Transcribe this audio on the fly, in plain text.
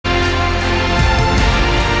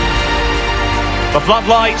The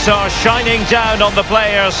floodlights are shining down on the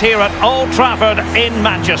players here at Old Trafford in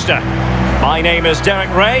Manchester. My name is Derek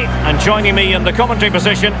Ray, and joining me in the commentary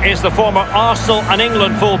position is the former Arsenal and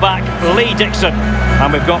England fullback Lee Dixon.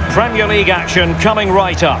 And we've got Premier League action coming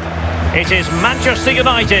right up. It is Manchester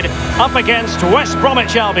United up against West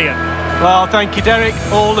Bromwich Albion. Well, thank you, Derek.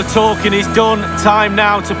 All the talking is done. Time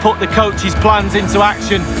now to put the coach's plans into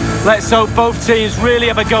action. Let's hope both teams really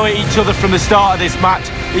have a go at each other from the start of this match.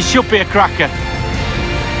 It should be a cracker.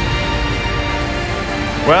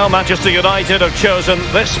 Well, Manchester United have chosen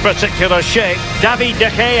this particular shape. David De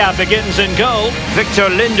Gea begins in goal.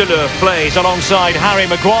 Victor Lindelöf plays alongside Harry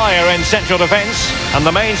Maguire in central defence. And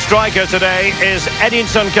the main striker today is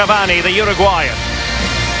Edinson Cavani, the Uruguayan.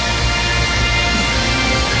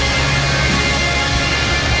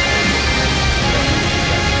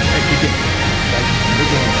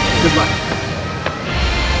 Good luck.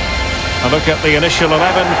 A look at the initial 11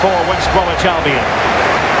 for West Bromwich Albion.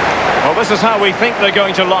 Well, this is how we think they're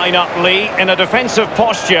going to line up, Lee, in a defensive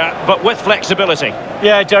posture, but with flexibility.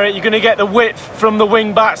 Yeah, Derek, you're going to get the width from the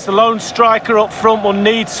wing-backs. The lone striker up front will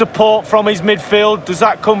need support from his midfield. Does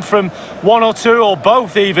that come from one or two, or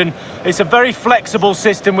both even? It's a very flexible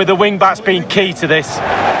system with the wing-backs being key to this.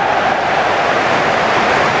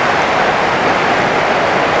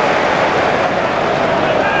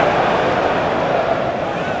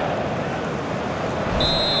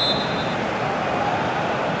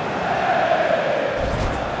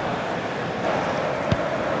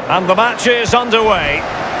 And the match is underway.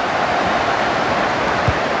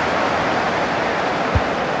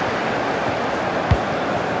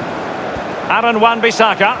 Aaron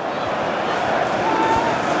Wan-Bissaka.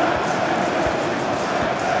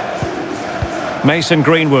 Mason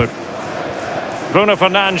Greenwood. Bruno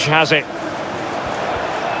Fernandes has it.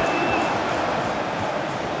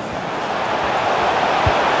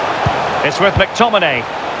 It's with McTominay.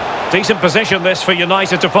 Decent position this for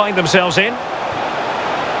United to find themselves in.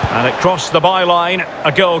 And it crossed the byline,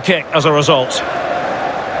 a goal kick as a result.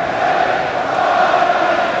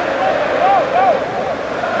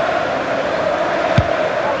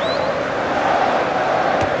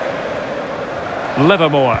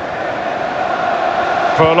 Livermore.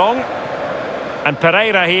 Furlong. And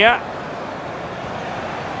Pereira here.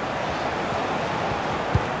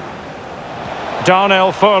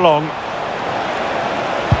 Darnell Furlong.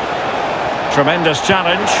 Tremendous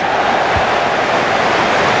challenge.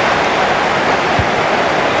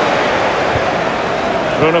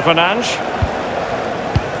 Bruno Fernandes.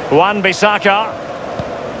 Wan-Bissaka.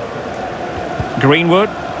 Greenwood.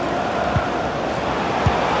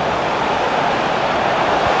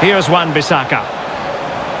 Here's Wan-Bissaka.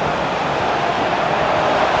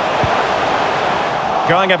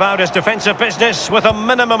 Going about his defensive business with a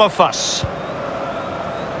minimum of fuss.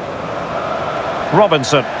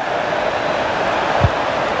 Robinson.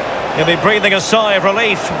 He'll be breathing a sigh of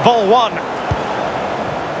relief. Ball one.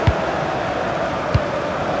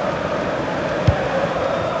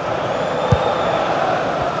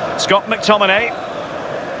 Scott McTominay.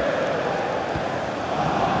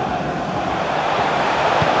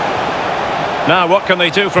 Now what can they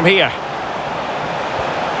do from here?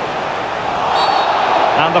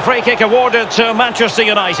 And the free kick awarded to Manchester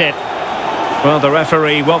United. Well, the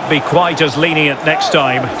referee won't be quite as lenient next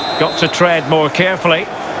time. Got to tread more carefully.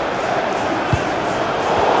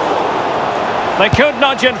 They could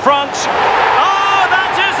nudge in front. Oh,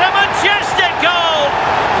 that is a majestic goal!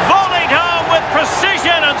 Volleyed home with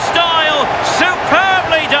precision and style.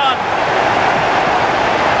 Superbly done.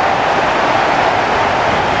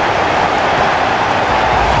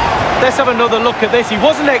 Let's have another look at this. He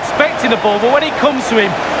wasn't expecting the ball, but when it comes to him,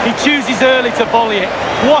 he chooses early to volley it.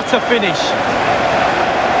 What a finish.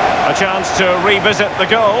 A chance to revisit the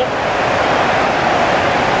goal.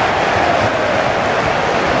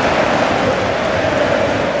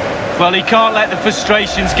 Well, he can't let the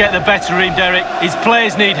frustrations get the better of him, Derek. His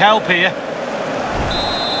players need help here.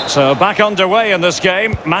 So back underway in this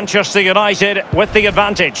game. Manchester United with the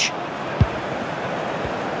advantage.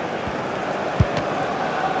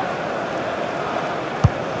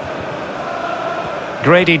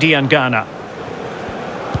 Grady Diangana.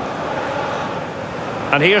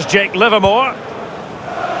 And here's Jake Livermore.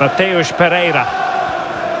 Mateusz Pereira.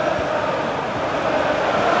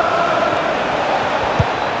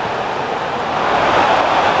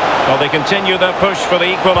 Well, they continue their push for the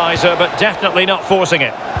equaliser, but definitely not forcing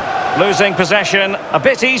it. Losing possession a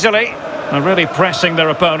bit easily and really pressing their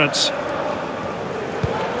opponents.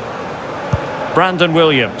 Brandon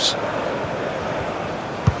Williams.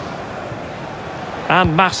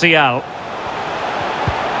 And Martial.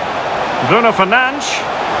 Bruno Fernandes.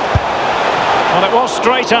 Well, it was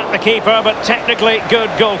straight at the keeper, but technically good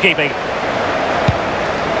goalkeeping.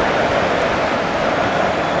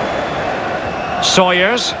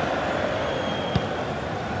 Sawyers.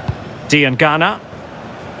 Diangana.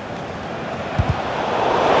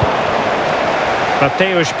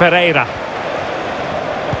 Mateusz Pereira.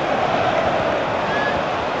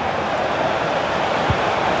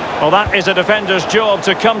 Well, that is a defender's job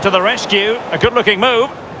to come to the rescue. A good-looking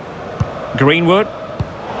move. Greenwood.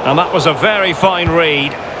 And that was a very fine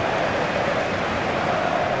read.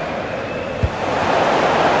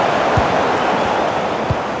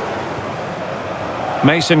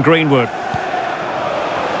 Mason Greenwood.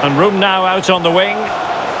 And room now out on the wing.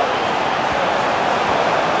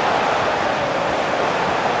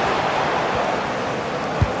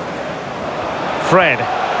 Fred.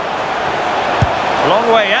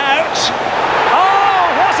 Long way out. Oh,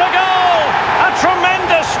 what a goal! A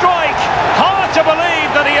tremendous strike. Hard to believe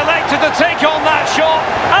that he elected to take on that shot.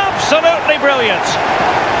 Absolutely brilliant.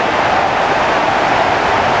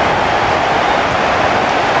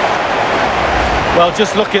 Well,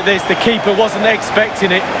 just look at this. The keeper wasn't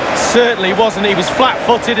expecting it. Certainly wasn't. He was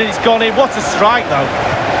flat-footed and it's gone in. What a strike, though.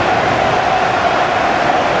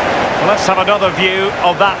 Well, let's have another view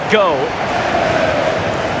of that goal.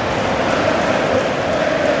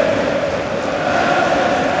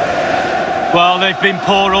 Well, they've been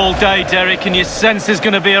poor all day, Derek, and you sense there's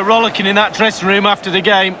going to be a rollicking in that dressing room after the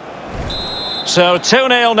game. So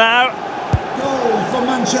 2-0 now. Goal for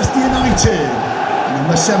Manchester United.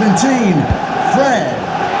 Number 17, Fred.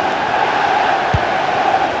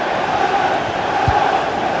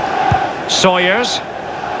 Sawyers.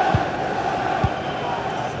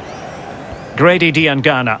 Grady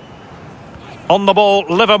Diangana. On the ball,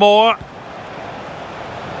 Livermore.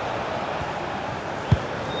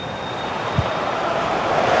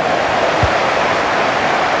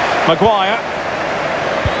 Maguire.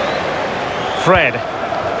 Fred.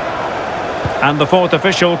 And the fourth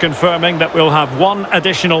official confirming that we'll have one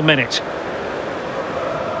additional minute.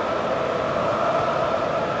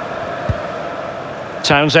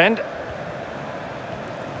 Townsend.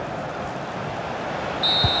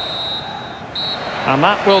 And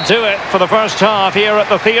that will do it for the first half here at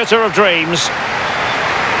the Theatre of Dreams.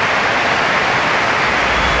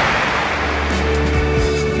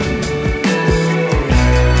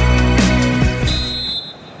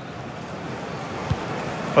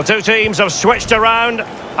 The two teams have switched around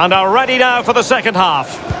and are ready now for the second half.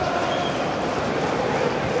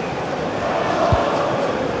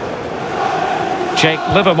 Jake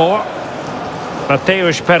Livermore.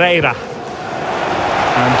 Mateusz Pereira.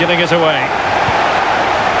 And giving it away.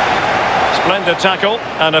 Splendid tackle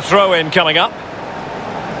and a throw-in coming up.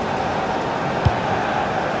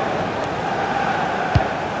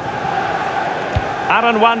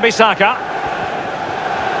 Aaron Wan-Bissaka.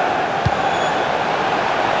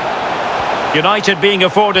 United being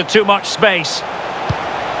afforded too much space.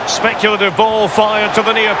 Speculative ball fired to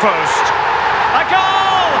the near post. A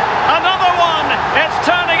goal! Another one! It's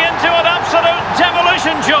turning into an absolute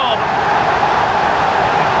demolition job.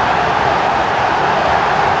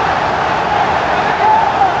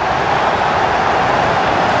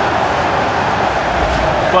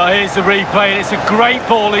 Well, here's the replay, and it's a great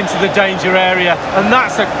ball into the danger area, and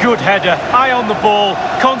that's a good header. Eye on the ball,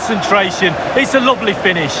 concentration. It's a lovely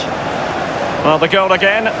finish. Well, the goal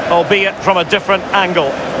again, albeit from a different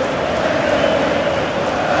angle.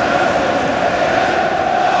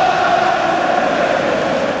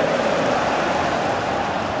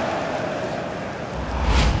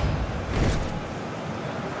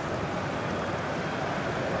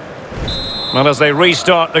 Well, as they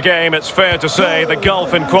restart the game, it's fair to say the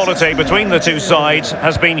gulf in quality between the two sides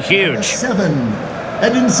has been huge. 7,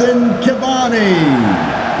 Edinson Cavani.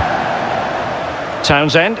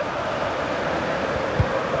 Townsend.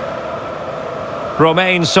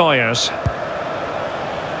 Romain Sawyers.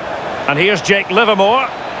 And here's Jake Livermore.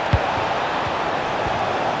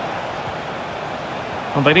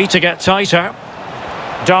 And they need to get tighter.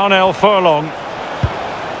 Darnell Furlong.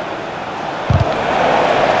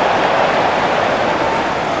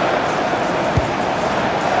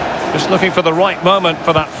 Just looking for the right moment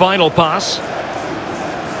for that final pass.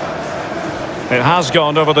 It has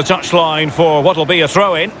gone over the touchline for what will be a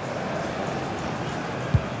throw-in.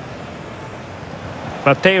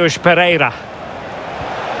 Mateusz Pereira.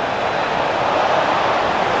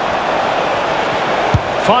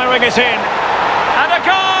 Firing it in. And a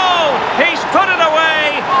goal! He's put it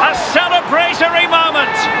away! A celebratory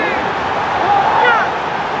moment!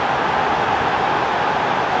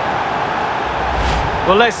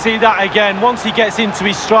 Well, let's see that again. Once he gets into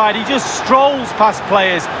his stride, he just strolls past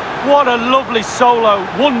players. What a lovely solo,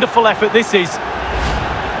 wonderful effort this is.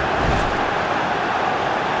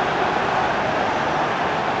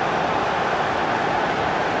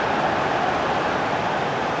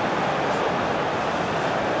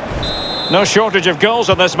 No shortage of goals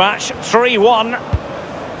in this match. 3-1.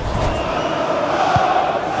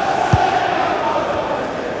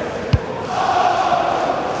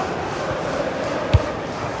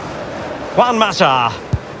 Juan Mata.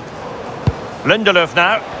 Lindelöf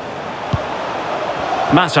now.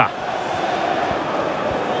 Mata.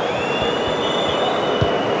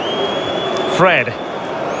 Fred.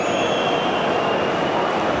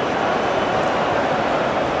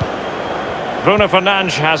 Bruno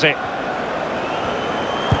Fernandes has it.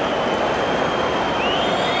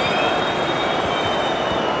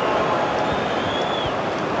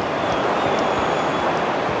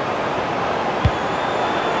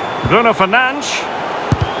 Bruno Fernandes.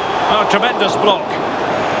 Oh, tremendous block.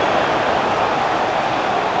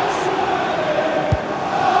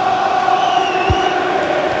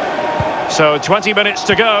 So 20 minutes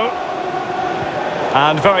to go.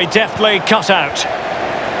 And very deftly cut out.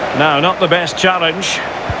 Now, not the best challenge.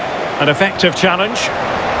 An effective challenge.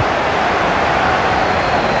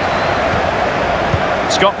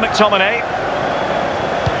 Scott McTominay.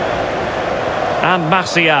 And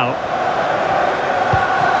Martial.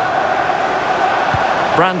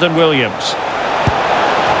 Brandon Williams.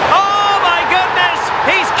 Oh my goodness!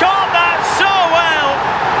 He's caught that so well!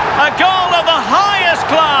 A goal of the highest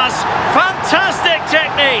class! Fantastic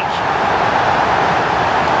technique!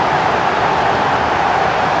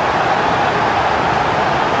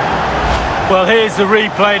 Well, here's the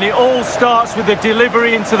replay, and it all starts with the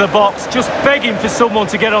delivery into the box, just begging for someone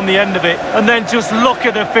to get on the end of it, and then just look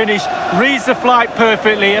at the finish, reads the flight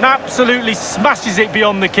perfectly and absolutely smashes it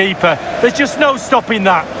beyond the keeper. There's just no stopping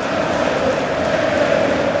that.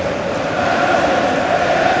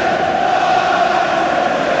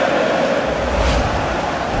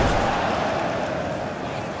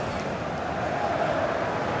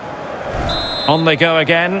 On they go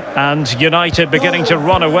again, and United beginning to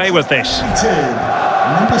run away with this.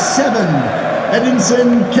 Number 7,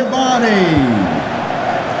 Edinson Cavani.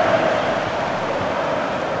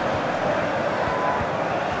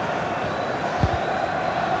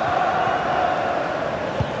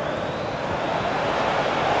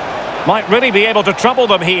 Might really be able to trouble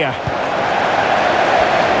them here.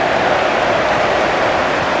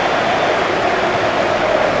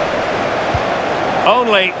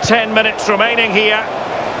 Only 10 minutes remaining here.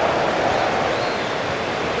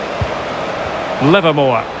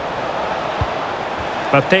 Livermore.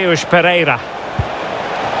 Mateus Pereira.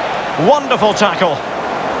 Wonderful tackle.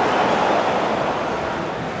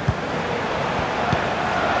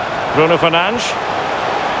 Bruno Fernandes.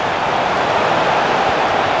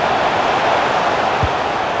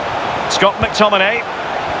 Scott McTominay.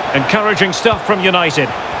 Encouraging stuff from United.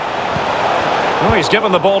 Oh, he's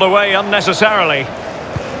given the ball away unnecessarily.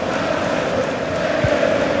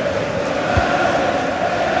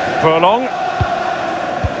 Furlong.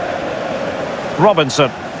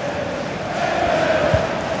 Robinson.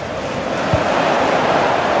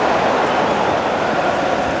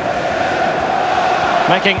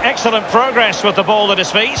 Making excellent progress with the ball at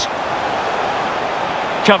his feet.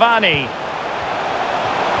 Cavani.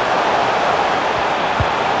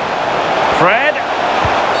 Fred.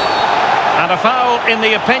 And a foul in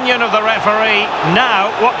the opinion of the referee.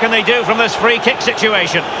 Now, what can they do from this free kick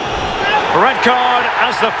situation? Red card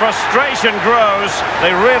as the frustration grows.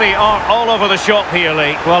 They really are all over the shop here,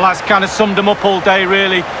 Lee. Well, that's kind of summed them up all day,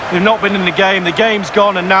 really. They've not been in the game. The game's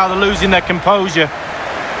gone, and now they're losing their composure.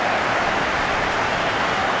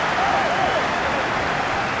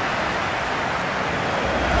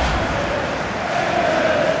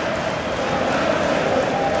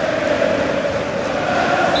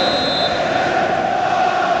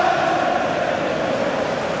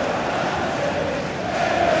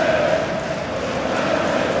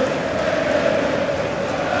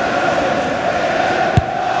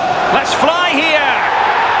 Let's fly here.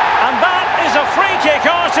 And that is a free kick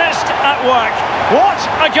artist at work. What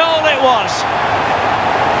a goal it was.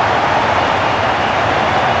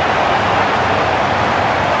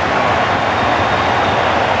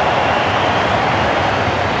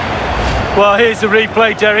 Well, here's the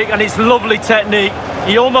replay, Derek, and it's lovely technique.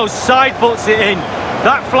 He almost side puts it in.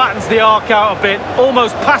 That flattens the arc out a bit,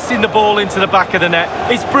 almost passing the ball into the back of the net.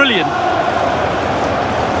 It's brilliant.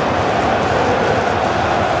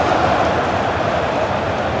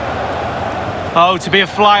 Oh, to be a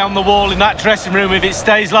fly on the wall in that dressing room if it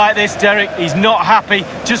stays like this, Derek. He's not happy.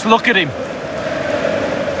 Just look at him.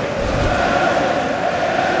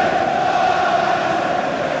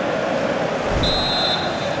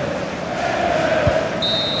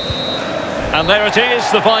 And there it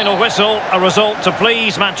is, the final whistle, a result to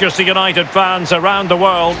please Manchester United fans around the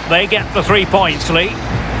world. They get the 3 points, Lee.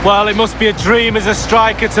 Well, it must be a dream as a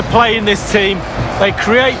striker to play in this team. They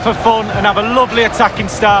create for fun and have a lovely attacking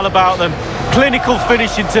style about them. Clinical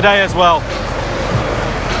finishing today as well.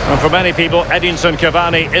 And for many people, Edinson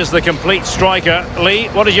Cavani is the complete striker. Lee,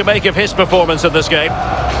 what did you make of his performance in this game?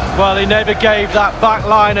 Well, he never gave that back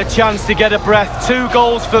line a chance to get a breath. 2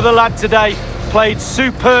 goals for the lad today. Played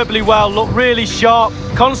superbly well, looked really sharp,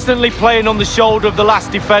 constantly playing on the shoulder of the last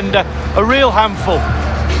defender. A real handful.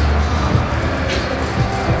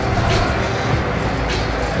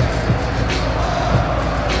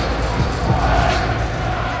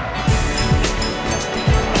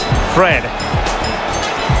 Fred.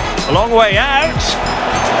 A long way out.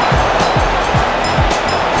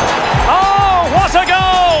 Oh, what a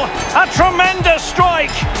goal! A tremendous strike.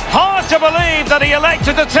 Hard to believe that he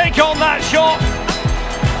elected to take on that shot.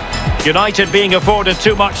 United being afforded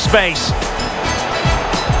too much space.